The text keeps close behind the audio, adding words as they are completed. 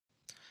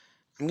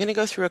I'm going to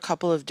go through a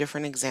couple of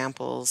different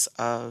examples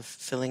of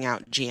filling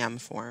out GM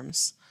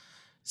forms.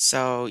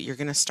 So you're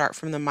going to start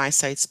from the My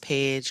Sites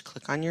page,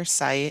 click on your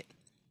site,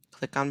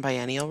 click on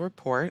Biennial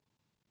Report,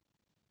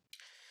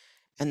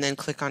 and then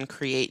click on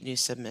Create New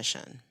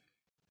Submission.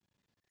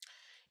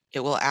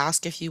 It will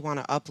ask if you want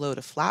to upload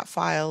a flat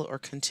file or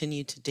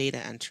continue to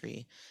data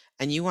entry,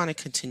 and you want to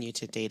continue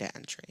to data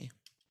entry.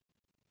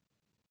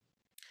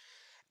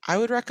 I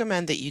would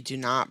recommend that you do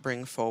not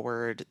bring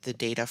forward the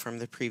data from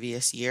the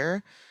previous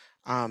year.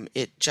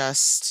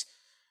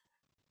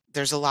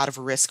 There's a lot of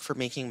risk for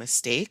making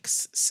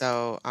mistakes,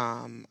 so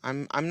I'm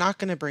not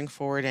going to bring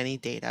forward any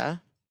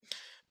data,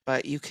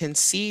 but you can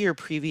see your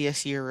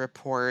previous year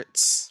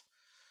reports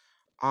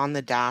on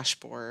the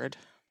dashboard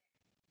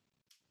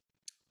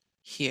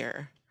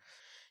here.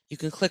 You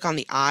can click on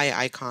the eye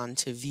icon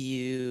to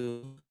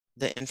view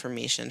the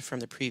information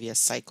from the previous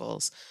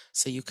cycles.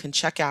 So you can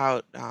check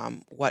out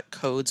what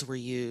codes were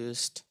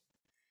used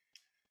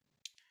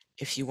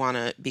if you want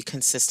to be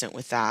consistent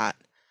with that.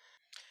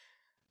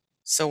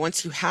 So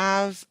once you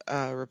have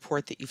a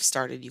report that you've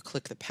started, you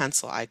click the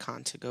pencil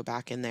icon to go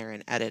back in there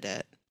and edit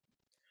it.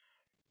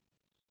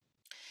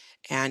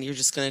 And you're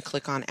just going to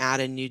click on Add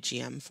a New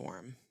GM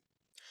form.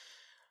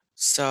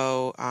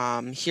 So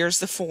here's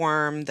the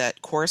form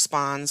that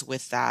corresponds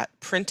with that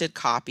printed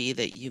copy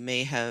that you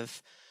may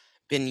have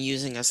been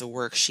using as a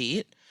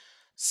worksheet.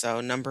 So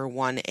number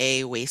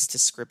 1A, waste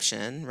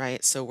description,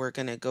 right? So we're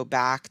going to go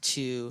back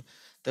to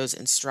those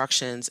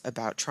instructions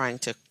about trying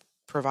to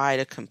provide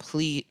a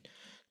complete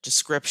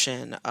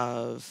description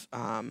of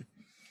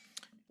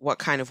what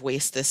kind of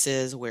waste this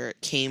is, where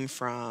it came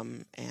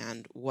from,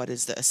 and what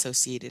is the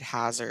associated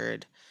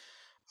hazard,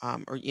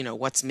 or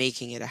what's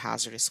making it a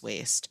hazardous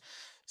waste.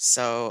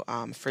 So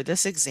for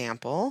this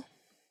example,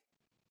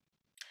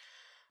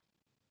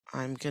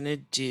 I'm going to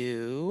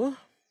do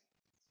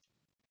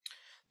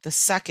the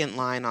second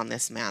line on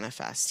this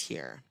manifest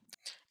here,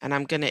 and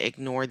I'm going to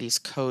ignore these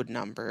code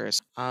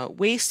numbers.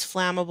 Waste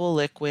flammable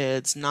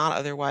liquids not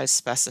otherwise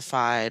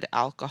specified,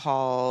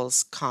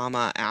 alcohols,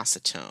 comma,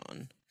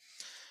 acetone.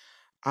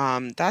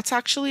 That's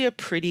actually a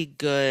pretty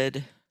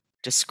good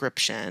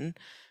description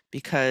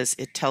because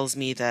it tells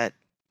me that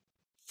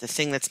the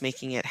thing that's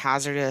making it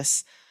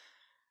hazardous,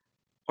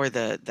 or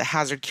the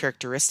hazard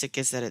characteristic,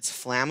 is that it's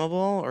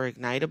flammable or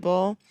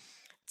ignitable.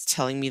 It's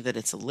telling me that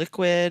it's a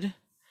liquid,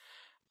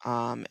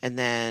 and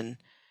then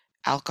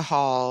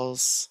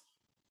alcohols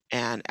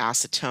and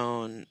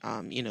acetone,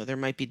 there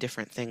might be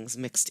different things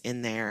mixed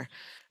in there,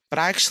 but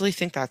I actually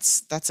think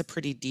that's a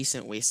pretty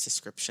decent waste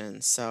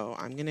description. So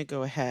I'm going to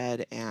go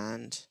ahead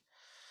and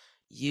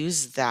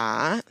use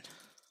that.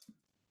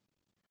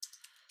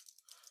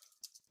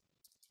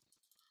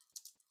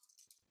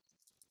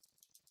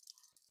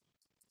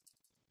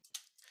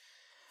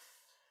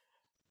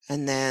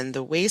 And then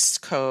the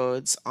waste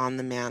codes on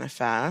the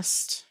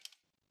manifest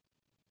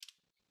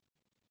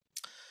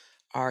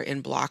are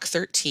in block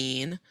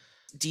 13,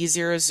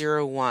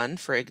 D001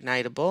 for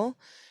ignitable,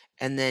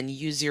 and then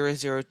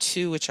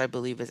U002, which I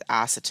believe is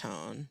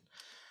acetone.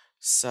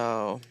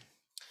 So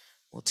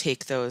we'll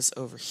take those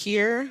over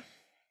here.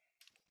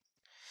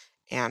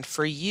 And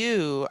for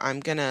you, I'm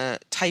going to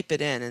type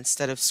it in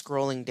instead of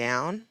scrolling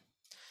down.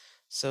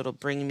 So it'll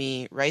bring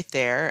me right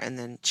there, and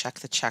then check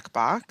the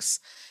checkbox.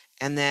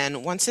 And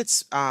then once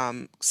it's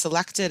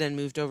selected and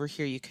moved over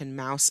here, you can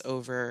mouse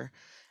over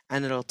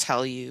and it'll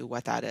tell you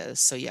what that is.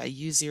 So yeah,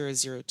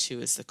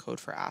 U002 is the code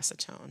for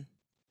acetone.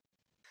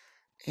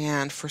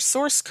 And for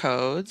source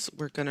codes,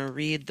 we're going to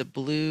read the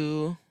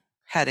blue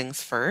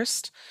headings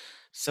first.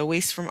 So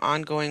waste from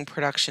ongoing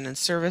production and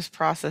service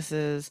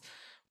processes,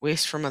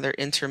 waste from other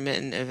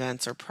intermittent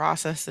events or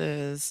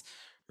processes,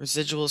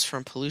 residuals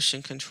from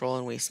pollution control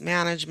and waste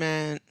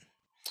management,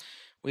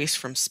 waste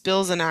from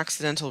spills and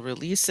accidental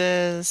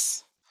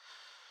releases,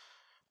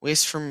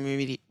 waste from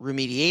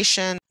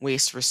remediation,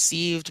 waste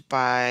received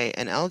by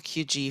an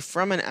LQG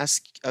from a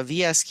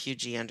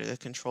VSQG under the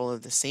control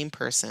of the same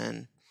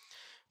person,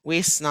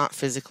 waste not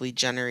physically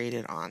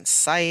generated on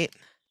site,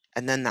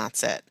 and then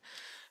that's it.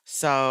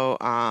 So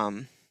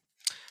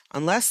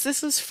unless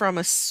this is from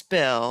a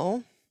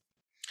spill,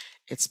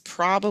 it's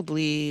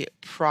probably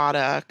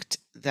product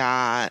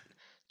that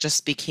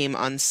just became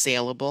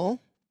unsaleable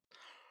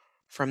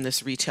from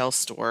this retail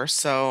store.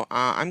 So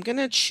I'm going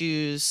to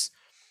choose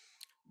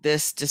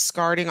this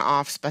discarding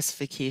off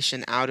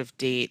specification, out of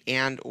date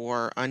and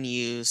or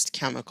unused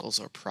chemicals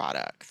or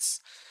products.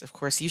 Of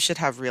course, you should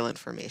have real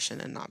information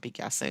and not be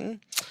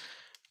guessing,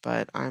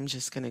 but I'm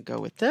just going to go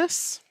with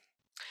this.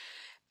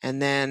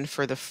 And then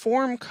for the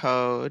form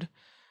code,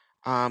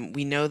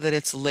 we know that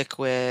it's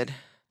liquid,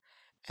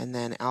 and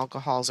then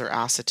alcohols or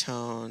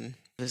acetone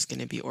is going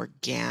to be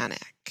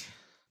organic.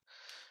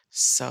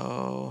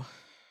 So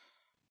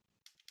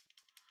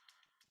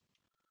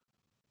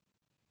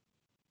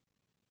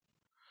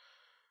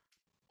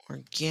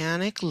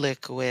organic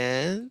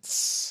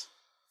liquids.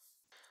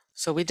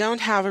 So we don't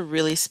have a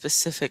really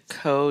specific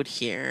code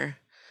here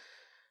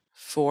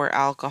for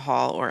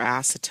alcohol or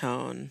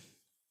acetone.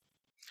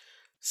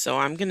 So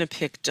I'm going to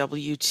pick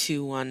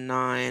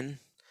W219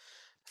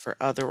 for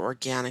other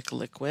organic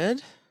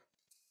liquid.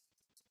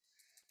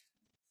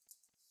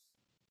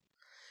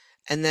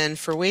 And then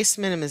for waste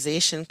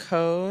minimization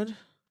code,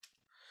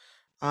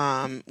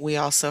 we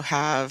also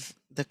have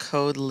the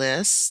code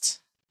list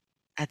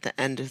at the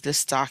end of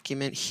this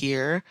document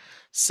here.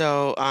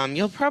 So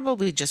you'll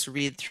probably just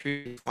read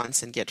through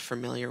once and get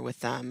familiar with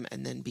them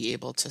and then be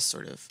able to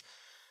sort of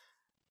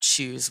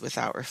choose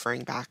without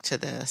referring back to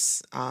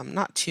this.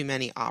 Not too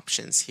many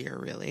options here,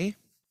 really.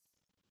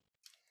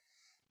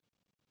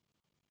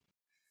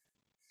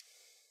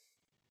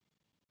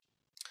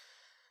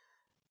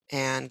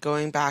 And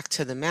going back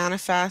to the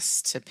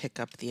manifest to pick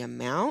up the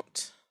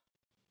amount,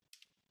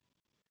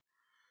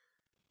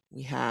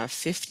 we have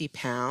 50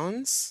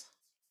 pounds.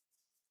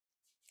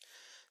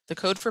 The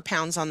code for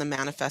pounds on the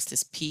manifest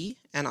is P,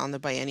 and on the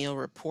biennial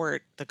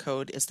report, the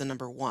code is the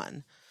number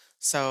 1.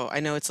 So I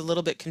know it's a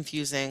little bit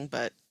confusing,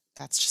 but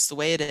that's just the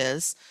way it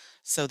is.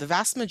 So the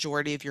vast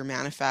majority of your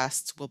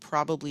manifests will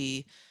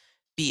probably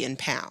be in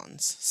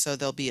pounds. So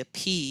there'll be a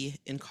P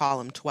in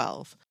column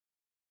 12.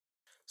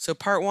 So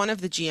part 1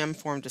 of the GM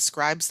form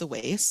describes the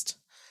waste.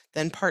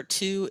 Then part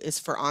 2 is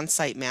for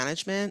on-site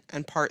management,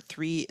 and part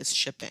 3 is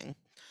shipping.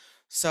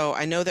 So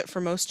I know that for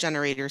most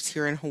generators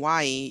here in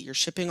Hawaii, you're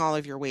shipping all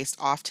of your waste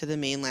off to the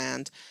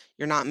mainland.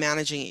 You're not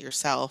managing it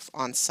yourself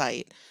on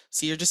site.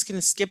 So you're just going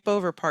to skip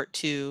over part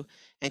 2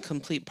 and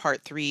complete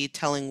part 3,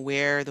 telling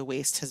where the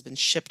waste has been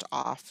shipped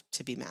off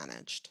to be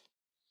managed.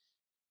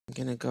 I'm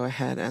going to go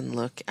ahead and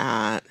look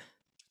at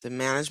the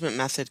management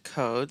method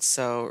code.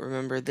 So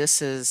remember,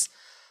 this is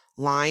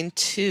line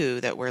 2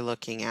 that we're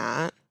looking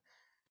at.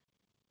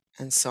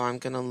 And so I'm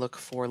going to look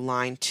for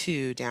line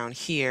 2 down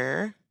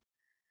here.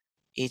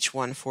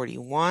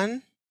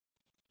 H141,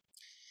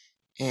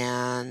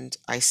 and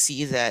I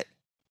see that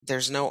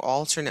there's no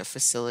alternate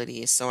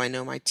facility, so I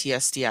know my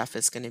TSDF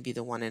is going to be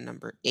the one in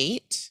number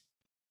 8,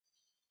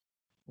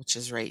 which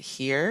is right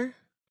here.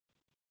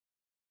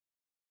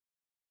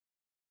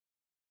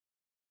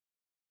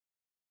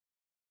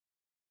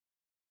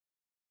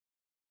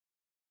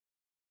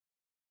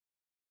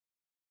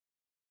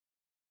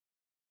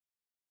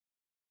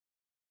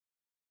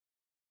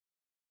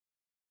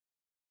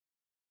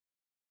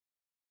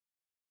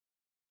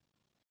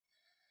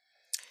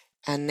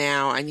 And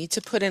now I need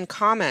to put in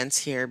comments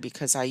here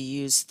because I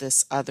use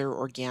this other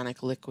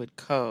organic liquid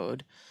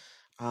code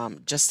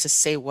just to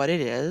say what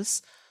it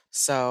is.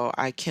 So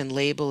I can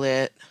label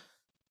it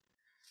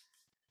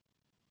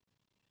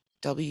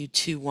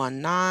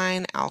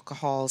W219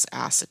 alcohols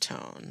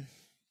acetone.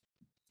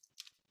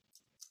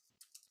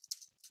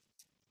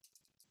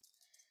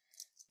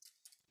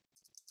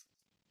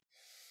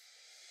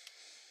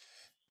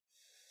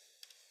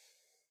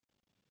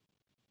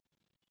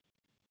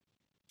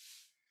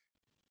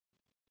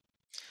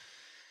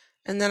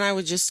 And then I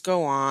would just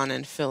go on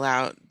and fill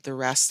out the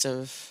rest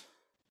of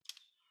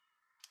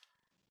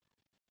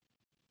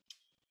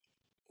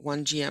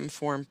 1 GM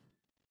form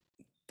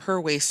per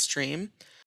waste stream.